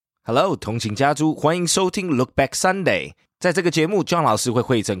Hello， 同情家族，欢迎收听 Look Back Sunday。在这个节目 ，John 老师会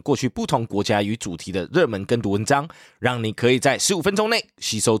汇整过去不同国家与主题的热门跟读文章，让你可以在15分钟内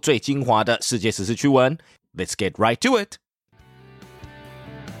吸收最精华的世界时事趣闻。Let's get right to it.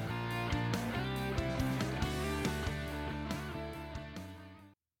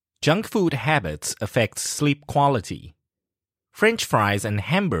 Junk food habits affect sleep quality. French fries and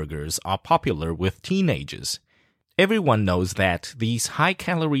hamburgers are popular with teenagers.Everyone knows that these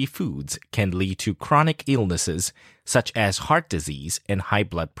high-calorie foods can lead to chronic illnesses such as heart disease and high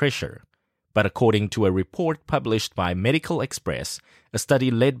blood pressure. But according to a report published by Medical Express, a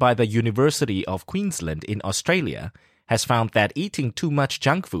study led by the University of Queensland in Australia has found that eating too much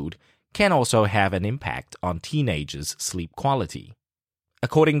junk food can also have an impact on teenagers' sleep quality.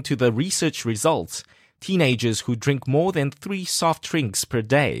 According to the research results,Teenagers who drink more than 3 soft drinks per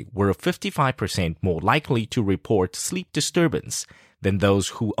day were 55% more likely to report sleep disturbance than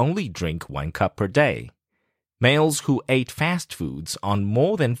those who only drink 1 cup per day. Males who ate fast foods on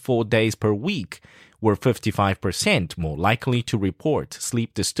more than 4 days per week were 55% more likely to report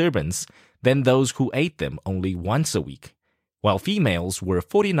sleep disturbance than those who ate them only once a week, while females were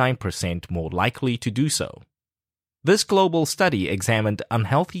 49% more likely to do so. This global study examined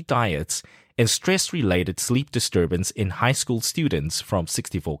unhealthy diets and stress-related sleep disturbance in high school students from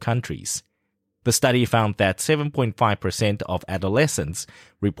 64 countries. The study found that 7.5% of adolescents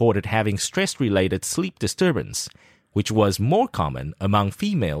reported having stress-related sleep disturbance, which was more common among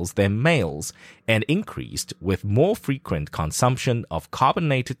females than males and increased with more frequent consumption of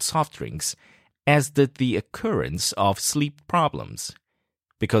carbonated soft drinks, as did the occurrence of sleep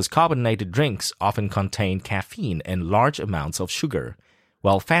problems.Because carbonated drinks often contain caffeine and large amounts of sugar,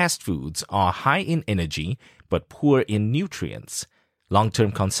 while fast foods are high in energy but poor in nutrients,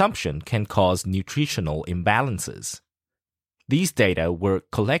 long-term consumption can cause nutritional imbalances. These data were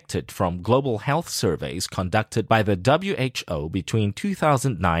collected from global health surveys conducted by the WHO between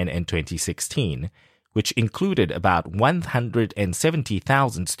 2009 and 2016, which included about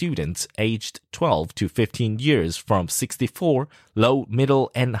 170,000 students aged 12 to 15 years from 64 low,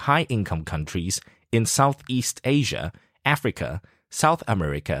 middle, and high-income countries in Southeast Asia, Africa, South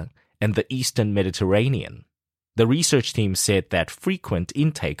America, and the Eastern Mediterranean. The research team said that frequent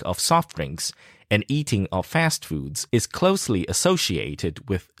intake of soft drinks and eating of fast foods is closely associated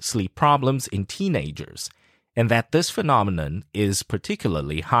with sleep problems in teenagers,and that this phenomenon is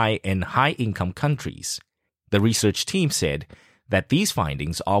particularly high in high-income countries. The research team said that these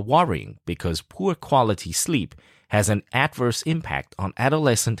findings are worrying because poor quality sleep has an adverse impact on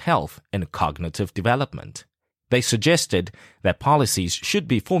adolescent health and cognitive development. They suggested that policies should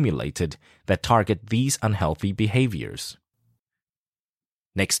be formulated that target these unhealthy behaviors.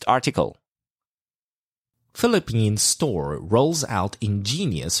 Next article. Philippine store rolls out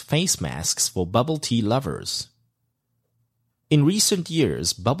ingenious face masks for bubble tea lovers. In recent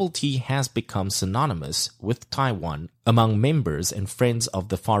years, bubble tea has become synonymous with Taiwan among members and friends of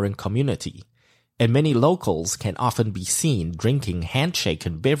the foreign community, and many locals can often be seen drinking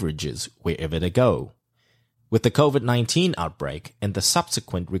handshaken beverages wherever they go. With the COVID-19 outbreak and the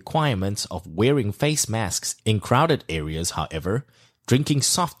subsequent requirements of wearing face masks in crowded areas, however, drinking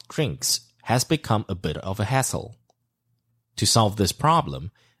soft drinks has become a bit of a hassle. To solve this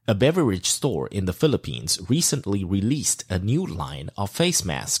problem, a beverage store in the Philippines recently released a new line of face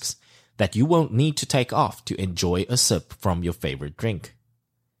masks that you won't need to take off to enjoy a sip from your favorite drink.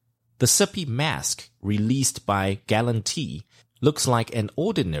 The sippy mask, released by Gallon Tea, looks like an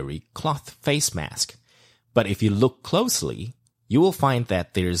ordinary cloth face mask, but if you look closely, you will find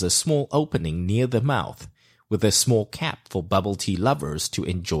that there's a small opening near the mouth with a small cap for bubble tea lovers to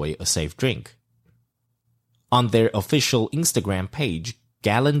enjoy a safe drink. On their official Instagram page,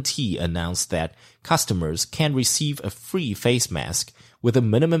 Gallon Tea announced that customers can receive a free face mask with a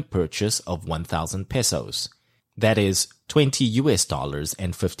minimum purchase of 1,000 pesos. That is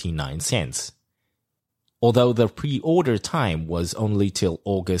 $20.59. Although the pre-order time was only till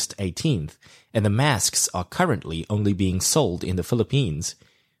August 18th, and the masks are currently only being sold in the Philippines,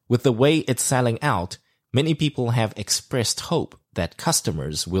 with the way it's selling out, many people have expressed hope that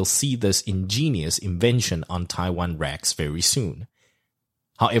customers will see this ingenious invention on Taiwan racks very soon.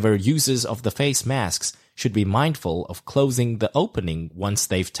 However, users of the face masks should be mindful of closing the opening once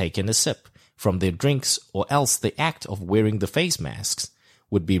they've taken a sip from their drinks, or else the act of wearing the face masks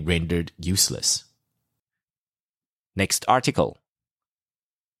would be rendered useless. Next article.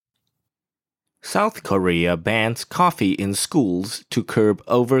 South Korea bans coffee in schools to curb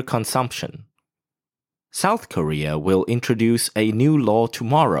overconsumption. South Korea will introduce a new law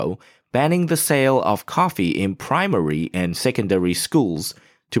tomorrow banning the sale of coffee in primary and secondary schools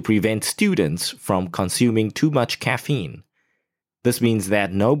to prevent students from consuming too much caffeine. This means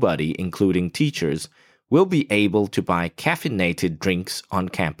that nobody, including teachers, will be able to buy caffeinated drinks on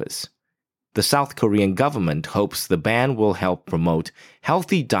campus. The South Korean government hopes the ban will help promote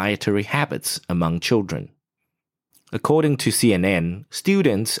healthy dietary habits among children. According to CNN,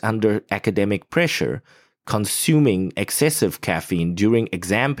 students under academic pressure consuming excessive caffeine during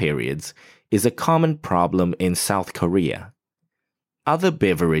exam periods is a common problem in South Korea. Other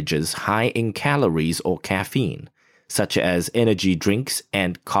beverages high in calories or caffeine, such as energy drinks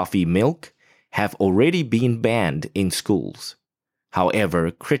and coffee milk, have already been banned in schools.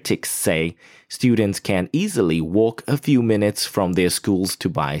 However, critics say students can easily walk a few minutes from their schools to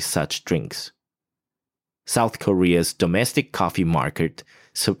buy such drinks. South Korea's domestic coffee market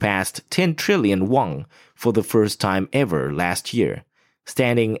surpassed 10 trillion won for the first time ever last year,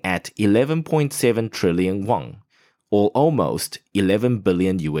 standing at 11.7 trillion won, or almost $11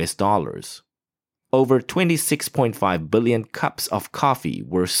 billion. Over 26.5 billion cups of coffee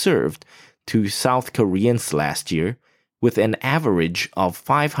were served to South Koreans last year, with an average of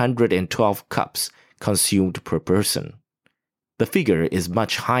 512 cups consumed per person. The figure is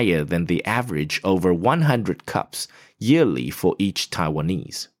much higher than the average over 100 cups yearly for each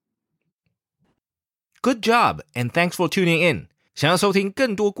Taiwanese. Good job, and thanks for tuning in. 想要收听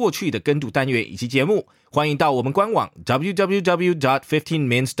更多过去的跟读单元以及节目，欢迎到我们官网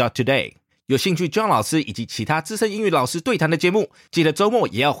www.15mins.today。有兴趣 John 老师以及其他资深英语老师对谈的节目，记得周末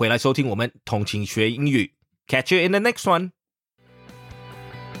也要回来收听我们通勤学英语。Catch you in the next one!